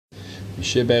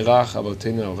שיברך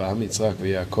אבותינו אברהם, יצחק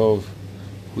ויעקב,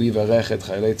 הוא יברך את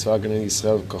חיילי צבא הגנה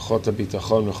לישראל וכוחות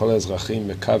הביטחון וכל האזרחים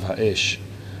בקו האש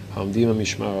העומדים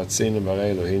במשמר ארצנו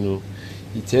ברי אלוהינו.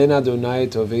 ייתן אדוני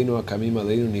את אויבינו הקמים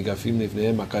עלינו ניגפים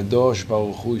לפניהם, הקדוש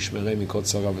ברוך הוא ישמרם מכל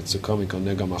צרה וצוקה מכל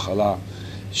נגע מחלה.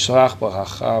 ישלח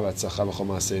ברכה והצלחה בכל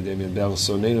מעשה ידיהם, ידבר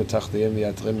שונאינו תחתיהם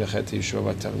ויעטרם בחטא ישועה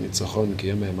ועטר ניצחון, כי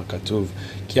יהיה הכתוב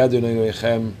כי אדוני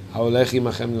אלוהיכם ההולך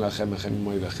עמכם להילחם לכם עם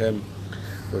אויביכם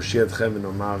להושיע אתכם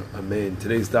ונאמר amen.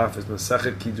 Today's daf is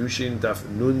Masachet Kiddushin, daf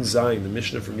Nun Zayin. The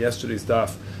Mishnah from yesterday's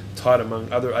daf taught,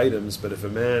 among other items, but if a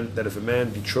man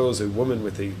betroths a woman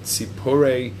with a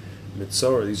tzipore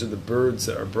metzora, these are the birds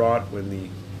that are brought when the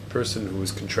person who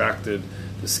has contracted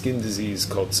the skin disease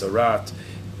called tsarat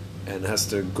and has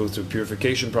to go through a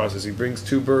purification process, he brings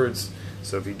 2 birds.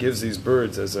 So if he gives these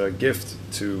birds as a gift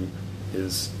to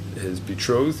his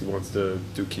betrothed, he wants to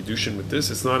do Kiddushin with this,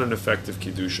 it's not an effective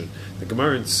Kiddushin. The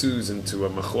Gemara ensues into a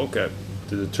machloket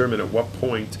to determine at what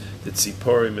point did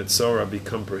tzipori metzora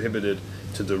become prohibited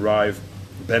to derive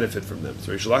benefit from them.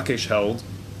 So Rish Lakish held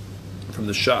from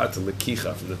the sha'at to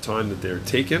lekicha, from the time that they're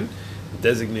taken,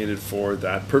 designated for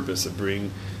that purpose of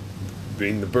bringing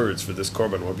the birds for this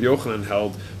korban. Rabbi Yochanan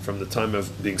held from the time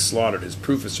of being slaughtered. His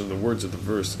proof is from the words of the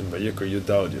verse in Vayikra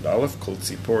Yudal Yud Aleph, Kol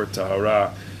tzipor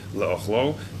tahara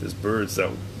le'ochlo. There's birds that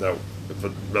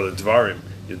rather dvarim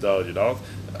Yudal Yud Aleph.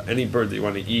 Any bird that you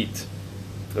want to eat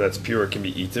that's pure can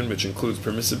be eaten, which includes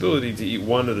permissibility to eat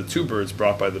one of the 2 birds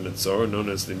brought by the metzora, known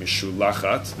as the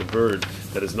mishulachat, the bird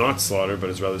that is not slaughtered but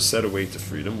is rather set away to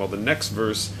freedom. While the next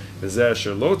verse, and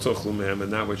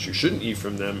that which you shouldn't eat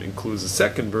from them, includes the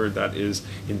second bird that is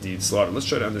indeed slaughtered. Let's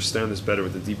try to understand this better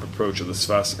with the deep approach of the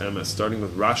Sfas Emes, starting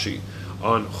with Rashi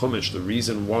on Chumash, the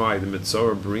reason why the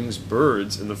metzora brings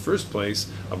birds in the first place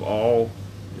of all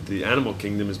the animal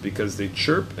kingdom is because they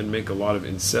chirp and make a lot of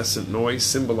incessant noise,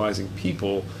 symbolizing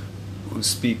people who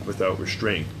speak without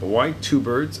restraint. But why 2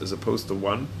 birds as opposed to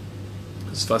 1?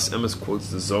 Sfas Emes quotes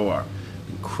the Zohar,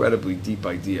 incredibly deep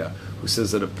idea, who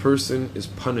says that a person is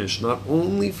punished not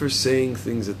only for saying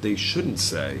things that they shouldn't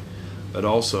say, but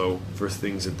also for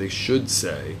things that they should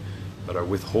say, but are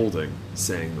withholding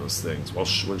saying those things. When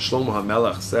Shlomo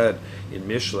HaMelech said in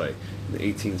Mishlei, in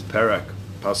the 18th parak,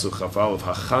 Pasuk Chafal of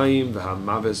Hachayim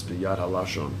v'Hamaves b'Yad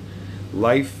Halashon.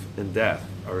 Life and death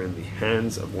are in the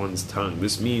hands of one's tongue.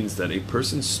 This means that a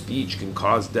person's speech can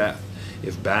cause death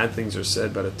if bad things are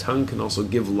said, but a tongue can also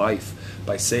give life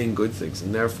by saying good things.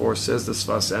 And therefore, says the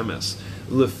Sfas Emes,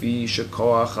 Lefi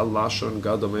shekoach halashon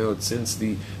gadol meod, since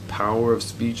the power of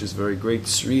speech is very great,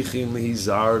 tzrichim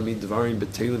lehizar midvarim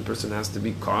betelin, person has to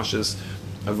be cautious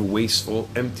of wasteful,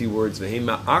 empty words. We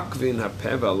have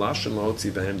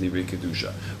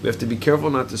to be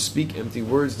careful not to speak empty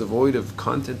words devoid of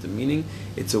content and meaning.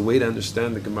 It's a way to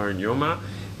understand the Gemara in Yoma.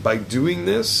 By doing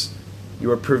this, you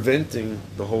are preventing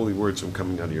the holy words from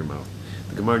coming out of your mouth.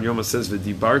 The Gemara in Yoma says,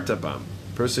 "V'dibarta bam."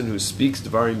 Person who speaks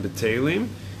dvarim betelim,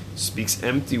 speaks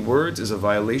empty words, is a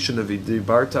violation of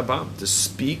v'dibarta bam. To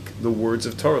speak the words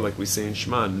of Torah, like we say in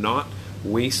Shema, not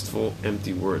wasteful,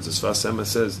 empty words. As Sfas Emes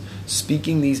says,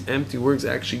 speaking these empty words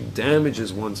actually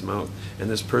damages one's mouth, and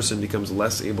this person becomes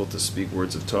less able to speak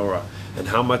words of Torah. And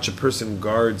how much a person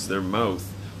guards their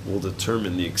mouth will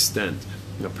determine the extent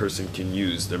a person can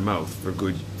use their mouth for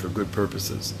good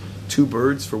purposes. 2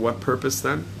 birds, for what purpose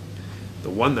then?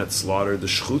 The one that's slaughtered, the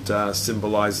shchuta,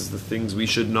 symbolizes the things we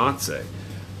should not say.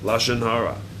 Lashon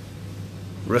hara,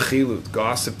 rechilut,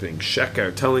 gossiping,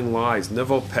 sheker, telling lies,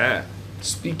 nevel peh,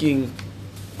 speaking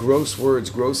gross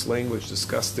words, gross language,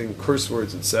 disgusting curse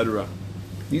words, etc.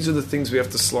 These are the things we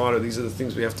have to slaughter. These are the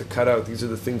things we have to cut out. These are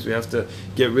the things we have to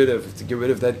get rid of. To get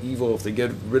rid of that evil, if they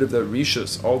get rid of that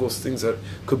rishus, all those things that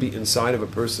could be inside of a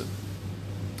person.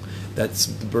 That's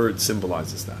the bird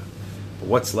symbolizes that. But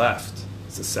what's left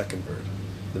is the second bird.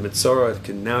 The metzora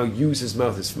can now use his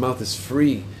mouth. His mouth is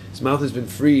free. His mouth has been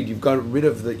freed. You've got rid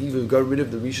of the evil. You've got rid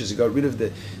of the rishus. You've got rid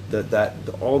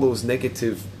of all those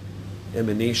negative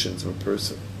emanations of a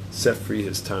person. Set free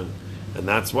his tongue. And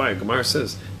that's why Gemara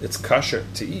says it's kosher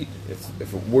to eat.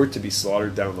 If it were to be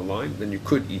slaughtered down the line, then you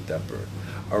could eat that bird.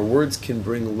 Our words can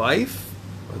bring life,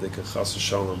 or they can chas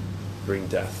v'shalom bring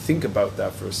death. Think about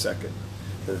that for a second.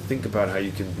 And think about how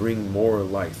you can bring more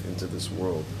life into this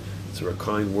world through a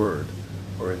kind word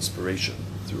or inspiration,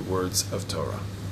 through words of Torah.